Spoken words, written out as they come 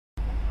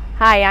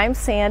Hi, I'm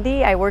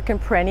Sandy. I work in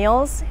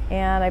Perennials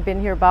and I've been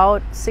here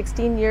about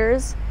 16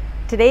 years.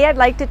 Today I'd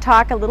like to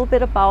talk a little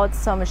bit about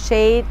some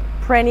shade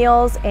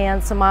perennials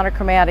and some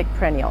monochromatic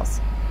perennials.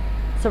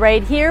 So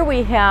right here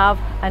we have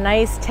a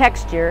nice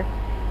texture.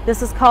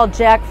 This is called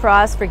Jack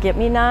Frost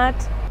Forget-Me-Not.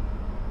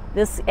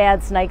 This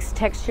adds nice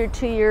texture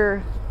to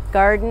your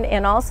garden,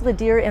 and also the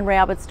deer and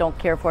rabbits don't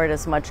care for it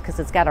as much because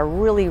it's got a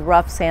really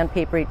rough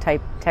sandpapery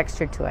type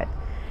texture to it.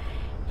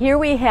 Here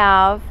we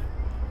have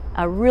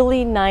a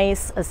really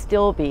nice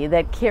astilbe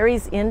that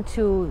carries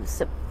into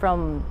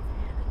from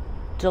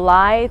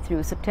July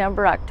through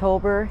September,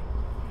 October,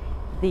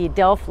 the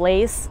Delft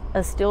lace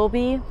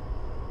astilbe,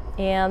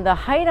 and the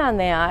height on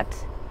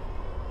that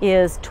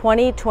is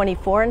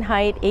 20-24 in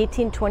height,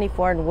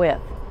 18-24 in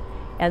width.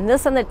 And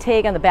this on the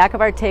tag, on the back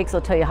of our tags,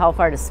 will tell you how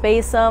far to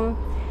space them,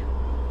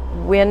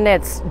 when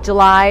it's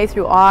July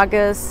through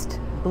August,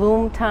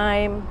 bloom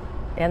time,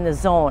 and the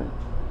zone.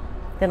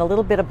 Then a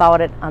little bit about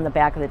it on the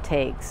back of the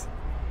tags.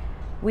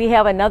 We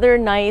have another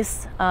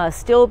nice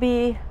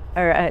stilbe,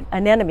 or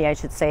anemone I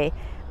should say.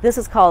 This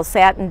is called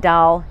Satin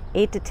Doll,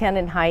 8-10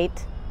 in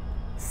height,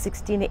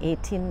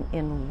 16-18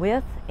 in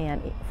width,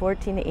 and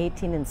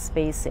 14-18 in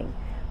spacing.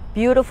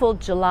 Beautiful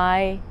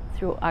July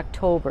through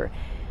October.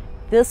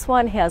 This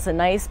one has a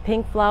nice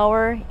pink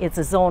flower. It's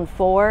a zone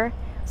 4,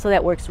 so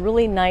that works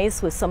really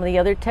nice with some of the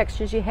other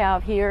textures you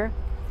have here.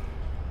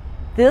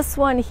 This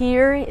one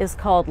here is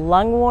called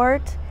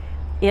lungwort.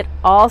 It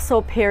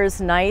also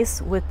pairs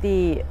nice with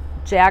the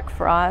Jack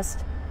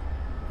Frost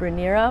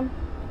Brighten.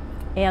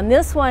 And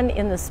this one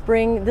in the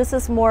spring, this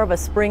is more of a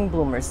spring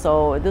bloomer,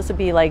 so this would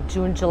be like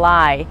June,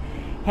 July.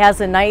 Has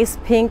a nice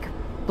pink,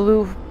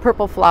 blue,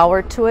 purple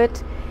flower to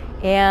it,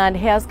 and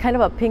has kind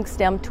of a pink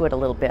stem to it a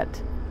little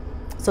bit.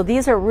 So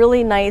these are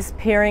really nice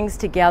pairings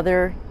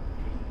together.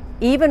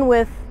 Even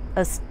with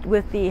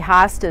the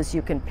hostas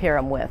you can pair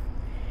them with.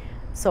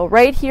 So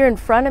right here in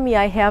front of me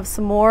I have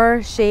some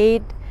more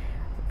shade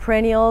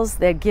perennials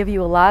that give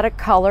you a lot of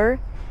color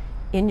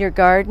in your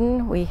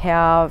garden. We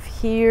have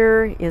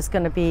here is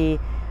going to be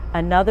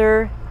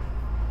another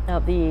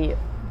of the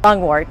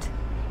lungwort,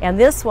 and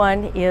this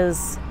one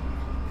is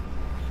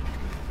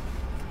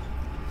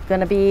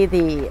going to be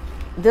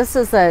this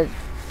is a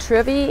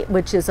trivy,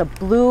 which is a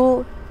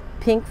blue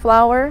pink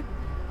flower,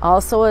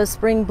 also a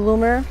spring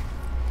bloomer.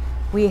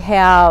 We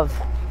have,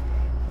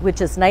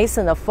 which is nice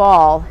in the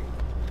fall,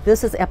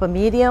 this is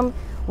epimedium,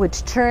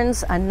 which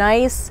turns a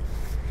nice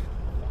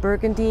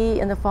burgundy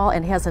in the fall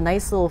and has a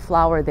nice little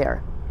flower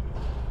there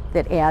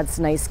that adds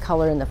nice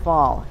color in the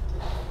fall.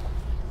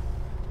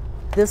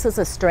 This is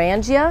a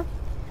strangia,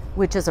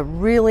 which is a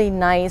really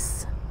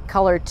nice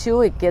color too.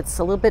 It gets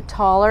a little bit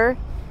taller,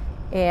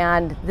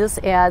 and this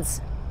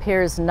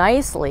pairs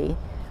nicely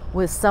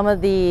with some of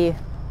the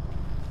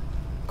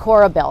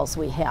corabels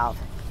we have.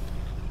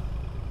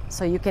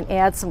 So you can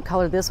add some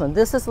color to this one.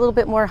 This is a little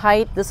bit more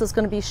height. This is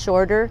going to be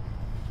shorter,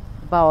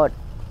 about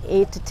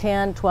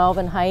 8-10, 12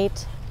 in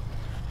height.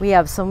 We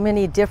have so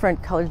many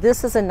different colors.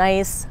 This is a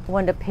nice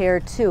one to pair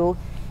too.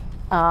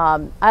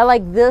 I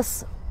like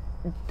this.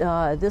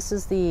 This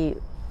is the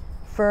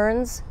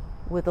ferns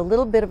with a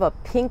little bit of a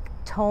pink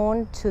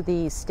tone to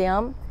the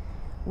stem,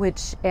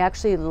 which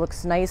actually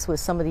looks nice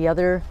with some of the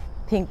other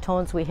pink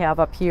tones we have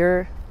up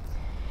here.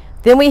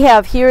 Then we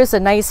have, here's a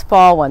nice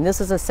fall one. This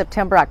is a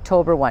September,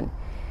 October one.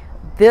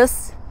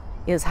 This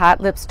is Hot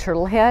Lips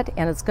Turtlehead,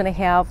 and it's going to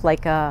have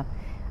like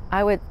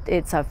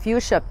it's a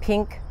fuchsia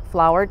pink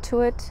flower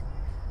to it.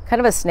 Kind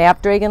of a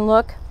snapdragon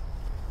look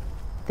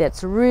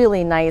that's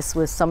really nice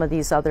with some of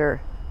these other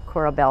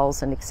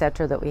corabels and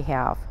etc. that we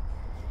have.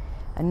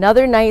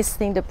 Another nice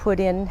thing to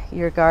put in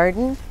your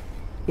garden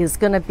is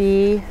going to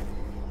be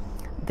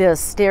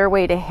this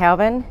Stairway to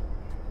Heaven,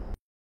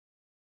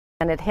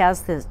 and it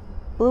has this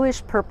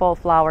bluish purple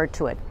flower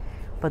to it,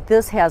 but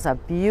this has a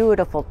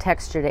beautiful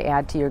texture to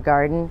add to your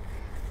garden,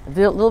 a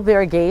little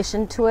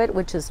variegation to it,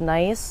 which is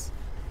nice.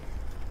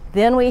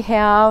 Then we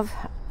have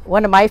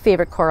one of my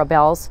favorite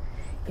corabels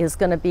is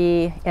going to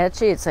be,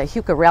 actually it's a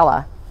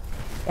Heucherella,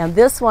 and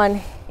this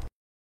one,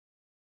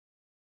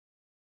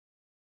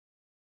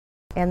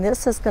 and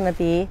this is going to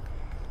be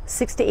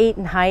 6-8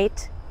 in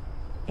height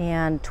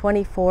and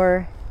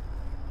 24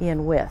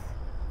 in width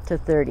to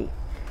 30.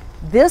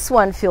 This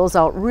one fills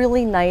out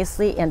really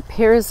nicely and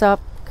pairs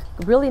up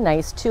really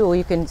nice too.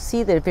 You can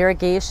see the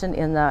variegation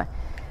in the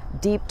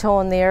deep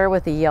tone there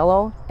with the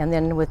yellow, and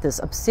then with this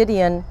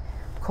obsidian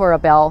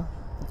corabel,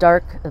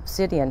 dark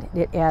obsidian,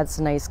 it adds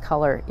nice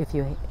color. If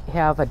you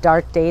have a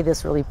dark day,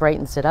 this really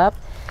brightens it up.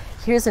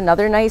 Here's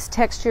another nice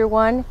texture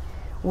one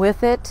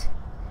with it,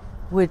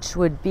 which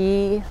would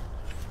be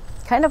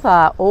kind of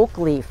a oak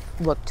leaf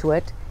look to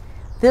it.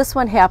 This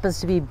one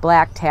happens to be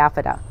black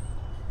taffeta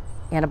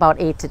and about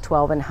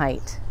 8-12 in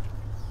height.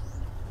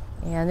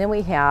 And then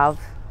we have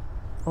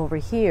over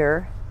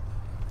here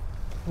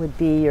would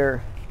be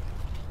your,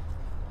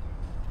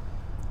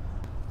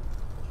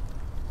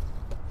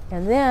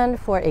 and then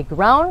for a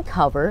ground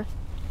cover,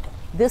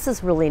 This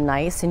is really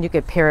nice, and you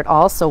could pair it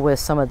also with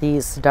some of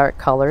these dark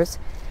colors.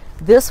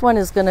 This one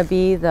is going to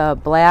be the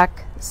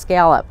black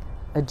scallop,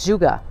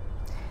 ajuga.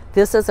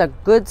 This is a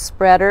good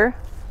spreader,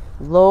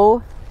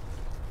 low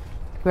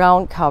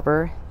ground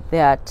cover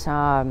that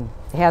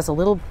has a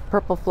little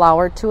purple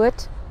flower to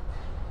it.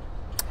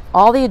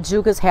 All the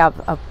ajugas have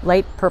a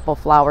light purple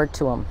flower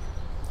to them.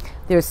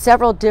 There's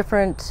several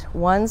different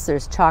ones.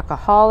 There's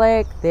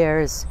Chocoholic,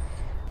 there's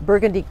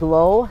Burgundy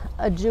Glow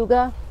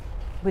ajuga,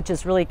 which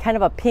is really kind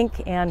of a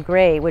pink and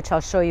gray, which I'll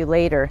show you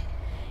later,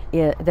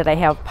 that I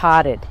have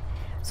potted.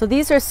 So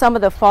these are some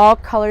of the fall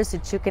colors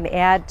that you can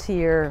add to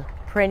your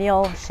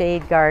perennial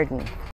shade garden.